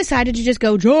 But he decided to just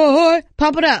go joy,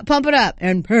 pump it up,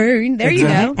 and pain. There you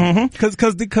go.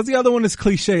 Because the other one is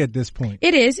cliche at this point.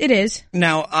 It is.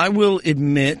 Now, I will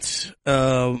admit,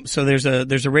 so there's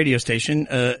a radio station,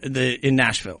 in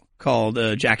Nashville called,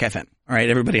 Jack FM. All right.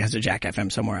 Everybody has a Jack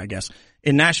FM somewhere, I guess.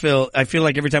 In Nashville, I feel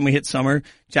like every time we hit summer,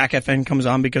 Jack FM comes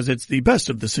on because it's the best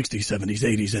of the 60s, 70s,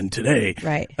 80s, and today.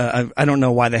 Right. I don't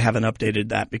know why they haven't updated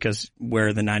that because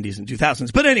we're the 90s and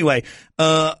 2000s. But anyway,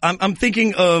 I'm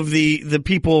thinking of the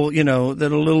people, you know,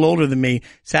 that are a little older than me.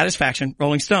 Satisfaction,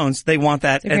 Rolling Stones, they want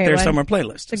that at their summer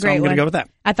playlist. It's a great I'm going to go with that.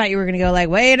 I thought you were going to go like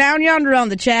way down yonder on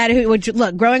the Chad, which,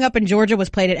 look, growing up in Georgia was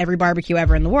played at every barbecue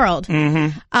ever in the world.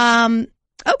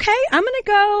 Okay, I'm gonna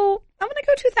go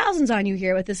 2000s on you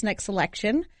here with this next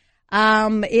selection.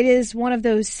 It is one of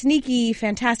those sneaky,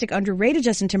 fantastic, underrated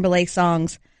Justin Timberlake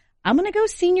songs. I'm gonna go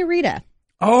Señorita.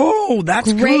 Oh,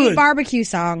 that's great good. Barbecue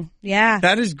song. Yeah,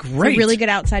 that is great. It's a really good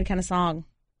outside kind of song.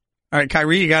 All right,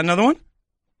 Kyrie, you got another one?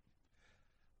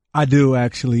 I do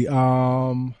actually.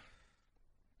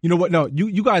 You know what? No,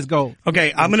 you guys go.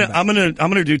 Okay, I'm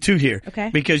gonna do two here.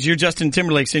 Okay. Because your Justin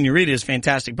Timberlake Señorita is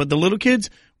fantastic, but the little kids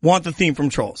want the theme from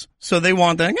Trolls, so they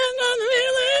want that.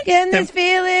 Can this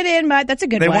feel it in my? That's a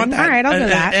good one. They want that. All right, I'll go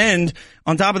that. And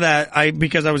on top of that,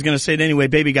 because I was going to say it anyway,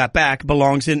 Baby Got Back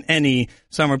belongs in any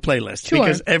summer playlist. Sure.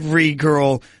 Because every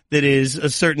girl that is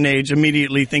a certain age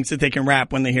immediately thinks that they can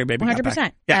rap when they hear Baby Got Back.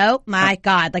 100%. Yeah. Oh my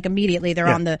God! Like immediately they're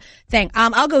on the thing.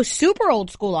 I'll go super old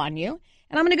school on you.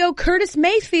 And I'm going to go Curtis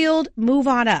Mayfield, Move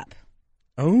On Up.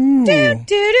 Oh.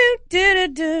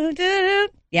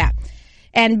 Yeah.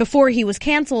 And before he was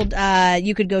canceled,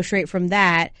 you could go straight from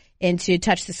that into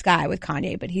Touch the Sky with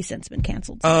Kanye, but he's since been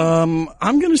canceled. I'm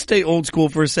going to stay old school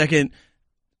for a second.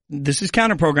 This is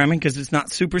counter programming because it's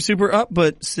not super, super up,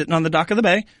 but Sitting on the Dock of the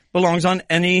Bay belongs on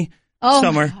any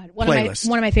summer playlist.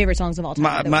 One of my favorite songs of all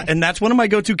time. And that's one of my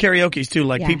go-to karaoke's too.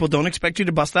 Like people don't expect you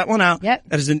to bust that one out. Yep.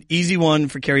 That is an easy one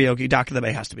for karaoke. Dock of the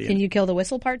Bay has to be in. Can you kill the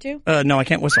whistle part too? No, I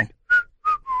can't whistle.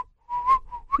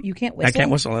 You can't whistle? I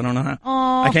can't whistle. I don't know how.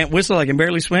 Aww. I can't whistle. I can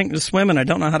barely swim, and I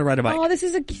don't know how to ride a bike. Oh, this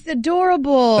is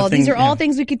adorable. These are all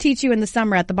things we could teach you in the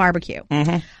summer at the barbecue.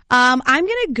 Mm-hmm. I'm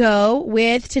going to go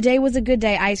with Today Was a Good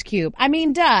Day, Ice Cube. I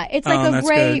mean, duh. It's like a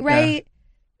great, good. right?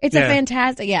 It's a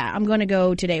fantastic, I'm going to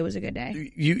go Today Was a Good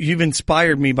Day. You've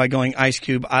inspired me by going Ice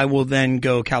Cube. I will then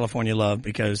go California Love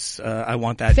because I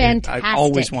want that. Fantastic I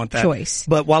always want that choice.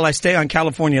 But while I stay on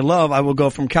California Love, I will go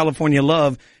from California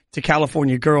Love to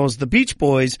California Girls, the Beach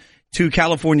Boys, to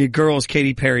California Girls,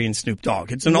 Katy Perry and Snoop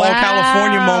Dogg. It's an all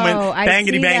California moment.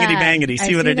 Bangity, bangity, bangity.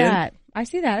 See what I did? I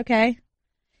see that. Okay.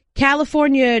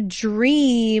 California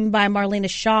Dream by Marlena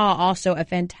Shaw, also a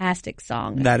fantastic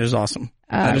song. That is awesome.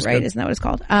 That is right, good. isn't that what it's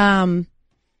called?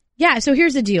 Yeah, so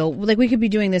here's the deal. Like, we could be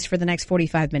doing this for the next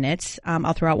 45 minutes.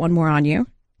 I'll throw out one more on you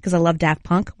because I love Daft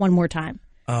Punk. One more time.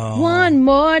 Oh. One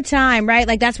more time, right?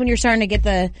 Like, that's when you're starting to get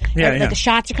the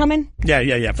shots are coming.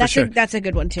 Yeah, for sure. That's a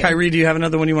good one, too. Kyrie, do you have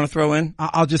another one you want to throw in?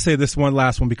 I'll just say this one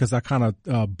last one because I kind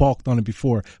of balked on it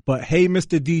before. But Hey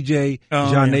Mr. DJ,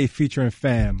 Janae featuring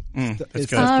Fam. That's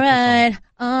good. All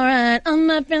right, all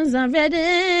my friends are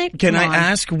ready. Can I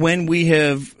ask when we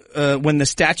have... when the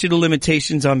statute of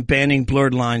limitations on banning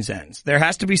blurred lines ends? There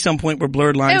has to be some point where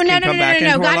blurred lines can come back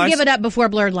into our lives. Gotta give it up before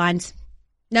blurred lines.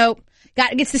 Nope.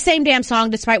 It's the same damn song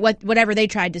despite whatever they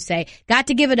tried to say. Got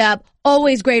to give it up.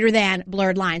 Always greater than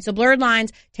blurred lines. So blurred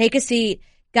lines, take a seat.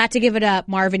 Got to give it up.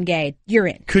 Marvin Gaye, you're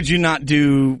in. Could you not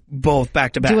do both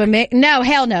back to back? No,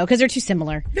 hell no, because they're too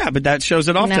similar. Yeah, but that shows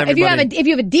it off to everybody. If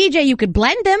you have a DJ, you could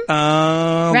blend them.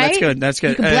 Right? That's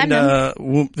good. You could blend them.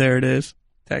 Whoop, there it is.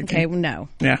 Okay, well, no.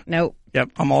 Yeah. Nope.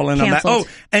 Yep, I'm all in Canceled. on that.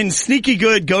 Oh, and sneaky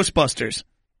good Ghostbusters.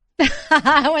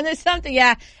 When there's something,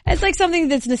 it's like something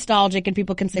that's nostalgic and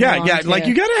people can sing along to. Like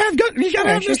you gotta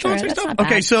have nostalgic stuff.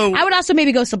 Okay, so I would also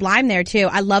maybe go Sublime there too.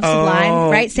 I love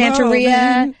Sublime, right?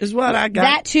 Santeria is what I got.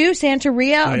 That too,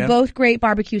 Santeria, both great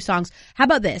barbecue songs. How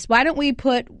about this? Why don't we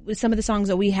put some of the songs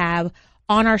that we have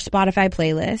on our Spotify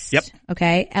playlist? Yep.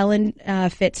 Okay, Ellen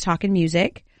Fitz Talking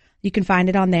Music. You can find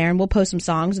it on there, and we'll post some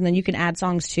songs, and then you can add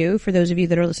songs too for those of you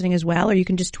that are listening as well, or you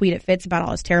can just tweet at Fitz about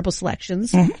all his terrible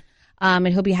selections. Mm-hmm. And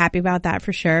he'll be happy about that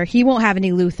for sure. He won't have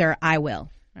any Luther. I will.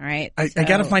 All right. I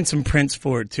got to find some Prince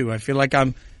for it too. I feel like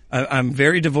I'm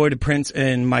very devoid of Prince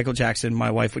and Michael Jackson. My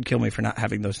wife would kill me for not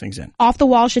having those things in. Off the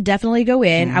Wall should definitely go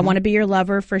in. Mm-hmm. I Want to Be Your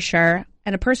Lover for sure.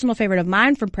 And a personal favorite of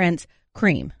mine from Prince,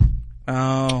 Cream.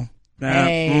 Oh.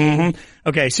 Hey. Mm-hmm.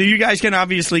 Okay, so you guys can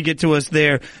obviously get to us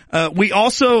there. We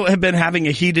also have been having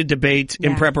a heated debate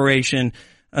in preparation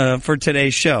for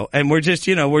today's show, and we're just,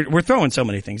 we're throwing so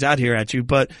many things out here at you,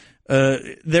 but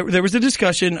there was a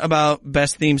discussion about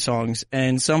best theme songs,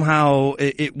 and somehow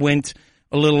it went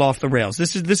a little off the rails.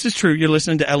 This is true. You're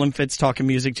listening to Ellen Fitz talking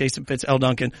music, Jason Fitz, L.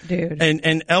 Duncan. Dude.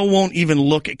 And L won't even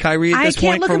look at Kyrie at this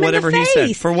point for whatever he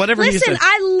said. For whatever he said. Listen,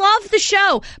 I love the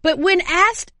show, but when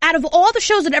asked out of all the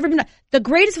shows that have ever been, the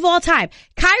greatest of all time,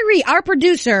 Kyrie, our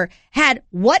producer, had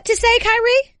what to say,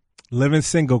 Kyrie? Living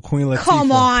Single, Queen Latifah.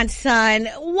 Come on, son.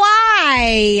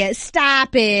 Why?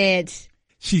 Stop it.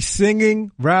 She's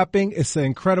singing, rapping. It's an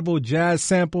incredible jazz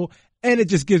sample, and it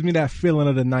just gives me that feeling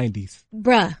of the 90s.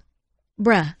 Bruh.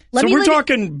 So we're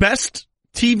talking best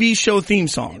TV show theme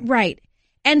song. Right.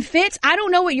 And Fitz, I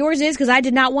don't know what yours is because I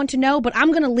did not want to know, but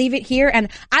I'm going to leave it here. And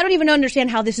I don't even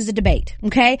understand how this is a debate,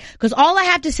 okay? Because all I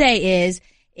have to say is,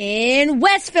 in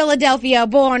West Philadelphia,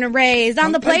 born and raised,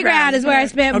 on the playground is where I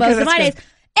spent most of my days.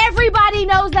 Everybody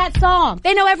knows that song.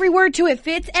 They know every word to it.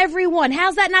 Fits everyone.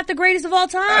 How's that not the greatest of all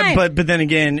time? But then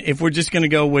again, if we're just going to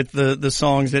go with the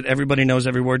songs that everybody knows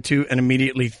every word to and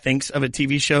immediately thinks of a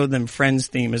TV show, then Friends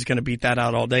theme is going to beat that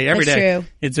out all day, every day.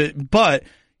 That's true. But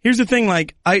here's the thing,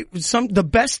 like the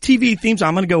best TV theme song,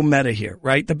 I'm going to go meta here,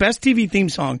 right? The best TV theme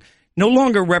song no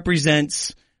longer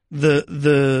represents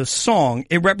the song,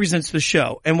 it represents the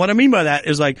show. And what I mean by that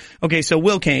is like, okay, so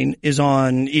Will Kane is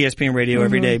on ESPN radio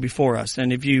every day before us.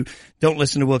 And if you don't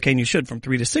listen to Will Kane, you should, from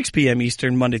 3 to 6 p.m.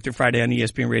 Eastern, Monday through Friday on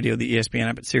ESPN radio, the ESPN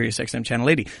app at Sirius XM Channel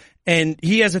 80. And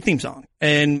he has a theme song,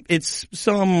 and it's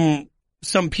some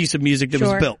piece of music that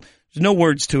was built. There's no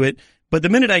words to it, but the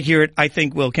minute I hear it, I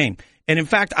think Will Kane. And in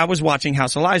fact, I was watching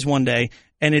House of Lies one day,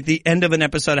 and at the end of an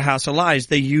episode of House of Lies,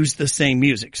 they used the same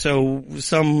music. So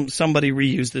somebody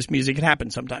reused this music. It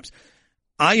happens sometimes.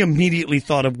 I immediately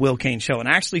thought of Will Kane's show, and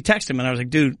I actually texted him, and I was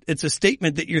like, dude, it's a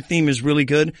statement that your theme is really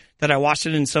good, that I watched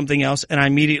it in something else, and I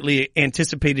immediately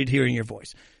anticipated hearing your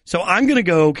voice. So I'm going to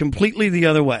go completely the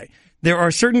other way. There are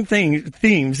certain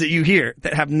themes that you hear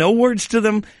that have no words to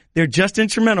them. They're just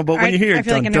instrumental, but when you hear I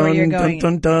feel like I know where you're going.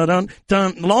 dun, dun, dun,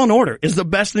 dun, Law and Order is the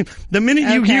best thing. The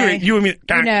minute you hear it, you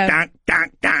immediately, yeah.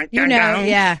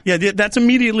 Yeah, that's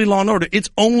immediately Law and Order. It's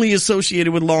only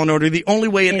associated with Law and Order. The only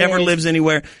way it ever lives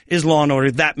anywhere is Law and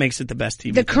Order. That makes it the best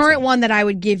TV. The current one that I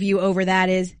would give you over that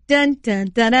is dun dun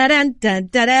dun dun dun dun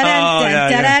dun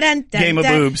dun dun. Game of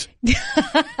Boobs.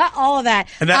 All of that.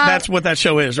 And that's what that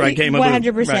show is, right? Game of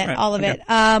Boobs. 100%, right. all of it.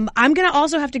 I'm gonna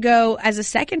also have to go as a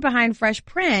second behind Fresh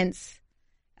Prince.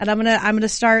 And I'm gonna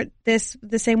start this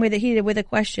the same way that he did, with a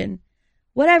question.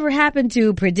 Whatever happened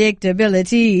to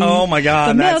predictability? Oh my God.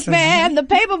 The milkman, the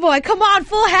paperboy. Come on,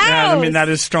 Full House. Yeah, I mean, that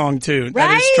is strong too. Right?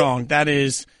 That is strong. That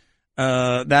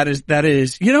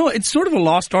is, you know, it's sort of a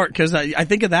lost art, because I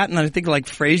think of that, and then I think of like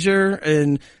Frasier,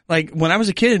 and like when I was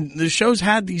a kid, the shows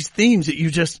had these themes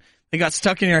that they got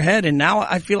stuck in your head, and now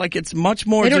I feel like it's much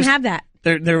more. They don't have that.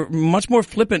 They're much more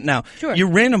flippant now. Sure. Your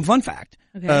random fun fact.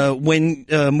 Okay. When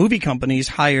movie companies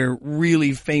hire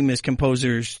really famous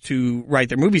composers to write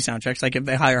their movie soundtracks, like if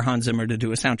they hire Hans Zimmer to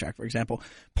do a soundtrack, for example,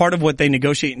 part of what they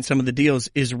negotiate in some of the deals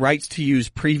is rights to use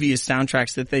previous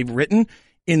soundtracks that they've written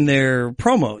in their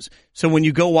promos. So when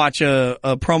you go watch a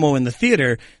promo in the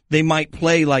theater, they might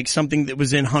play like something that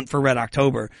was in Hunt for Red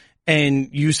October. And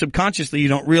you subconsciously, you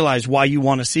don't realize why you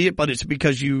want to see it, but it's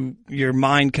because your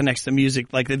mind connects the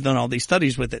music, like they've done all these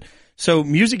studies with it. So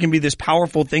music can be this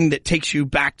powerful thing that takes you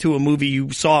back to a movie you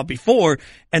saw before,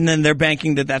 and then they're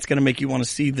banking that that's going to make you want to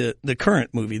see the current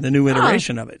movie, the new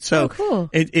iteration of it. So cool.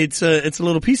 It's a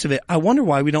little piece of it. I wonder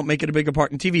why we don't make it a bigger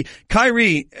part in TV.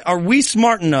 Kyrie, are we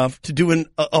smart enough to do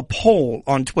a poll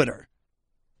on Twitter?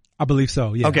 I believe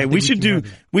so. Yeah. Okay, we should do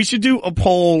a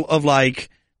poll of like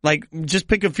just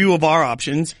pick a few of our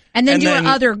options, and then do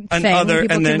another thing. People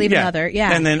can leave another,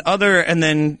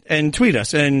 and tweet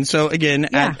us. And so again,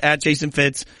 at Jason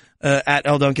Fitz, at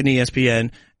L Duncan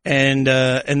ESPN, and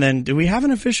then do we have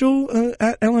an official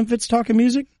at Ellen Fitz Talking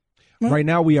Music? Right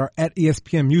now we are at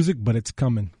ESPN Music, but it's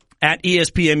coming. At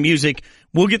ESPN Music.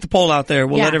 We'll get the poll out there.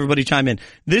 We'll let everybody chime in.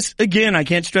 This, again, I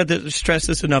can't stress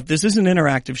this enough. This is an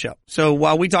interactive show. So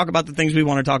while we talk about the things we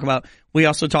want to talk about, we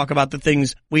also talk about the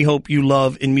things we hope you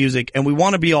love in music. And we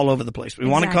want to be all over the place. We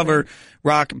want to cover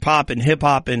rock and pop and hip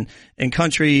hop and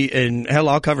country, and hell,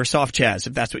 I'll cover soft jazz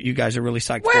if that's what you guys are really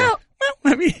psyched for. Well,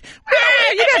 I mean,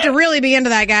 you have to really be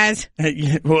into that, guys.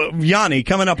 Well, Yanni,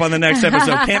 coming up on the next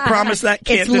episode. Can't promise that.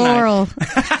 Can't deny. Laurel.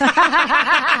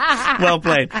 Well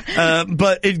played.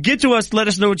 But get to us. Let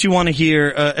us know what you want to hear.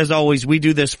 As always, we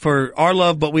do this for our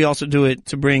love, but we also do it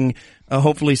to bring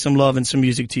hopefully some love and some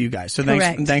music to you guys. So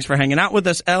thanks for hanging out with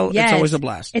us, Elle. Yes. It's always a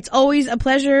blast. It's always a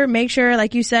pleasure. Make sure,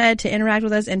 like you said, to interact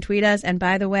with us and tweet us. And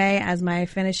by the way, as my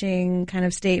finishing kind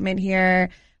of statement here,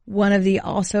 one of the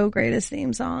also greatest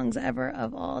theme songs ever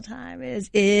of all time is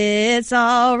It's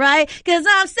All Right, 'Cause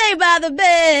I'm Saved by the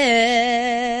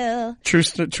Bell.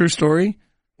 True story.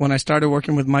 When I started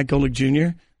working with Mike Golick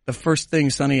Jr., the first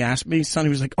thing Sonny asked me, Sonny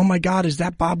was like, oh my God, is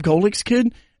that Bob Golick's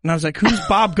kid? And I was like, who's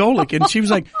Bob Golick? And she was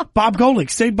like, Bob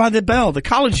Golick, Saved by the Bell, the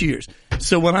college years.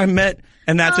 So when I met,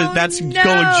 and that's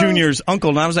Golick Jr.'s uncle,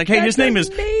 and I was like, hey, his name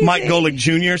is Mike Golick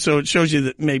Jr., so it shows you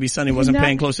that maybe Sonny wasn't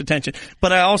paying close attention.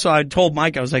 But I told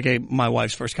Mike, I was like, hey, my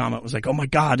wife's first comment was like, oh my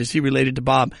God, is he related to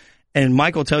Bob? And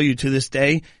Mike will tell you to this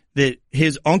day that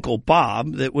his uncle,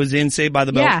 Bob, that was in Saved by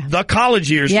the Bell, the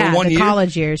college years for 1 year,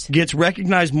 college years, gets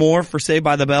recognized more for Saved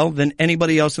by the Bell than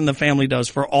anybody else in the family does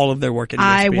for all of their work at ESPN.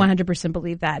 I 100%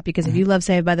 believe that, because if you love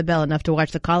Saved by the Bell enough to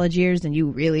watch the college years, then you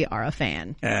really are a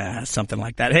fan. Something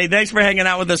like that. Hey, thanks for hanging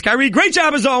out with us, Kyrie. Great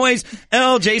job as always.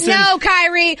 Jason. No,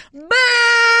 Kyrie.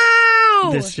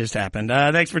 Boo! This just happened.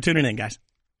 Thanks for tuning in, guys.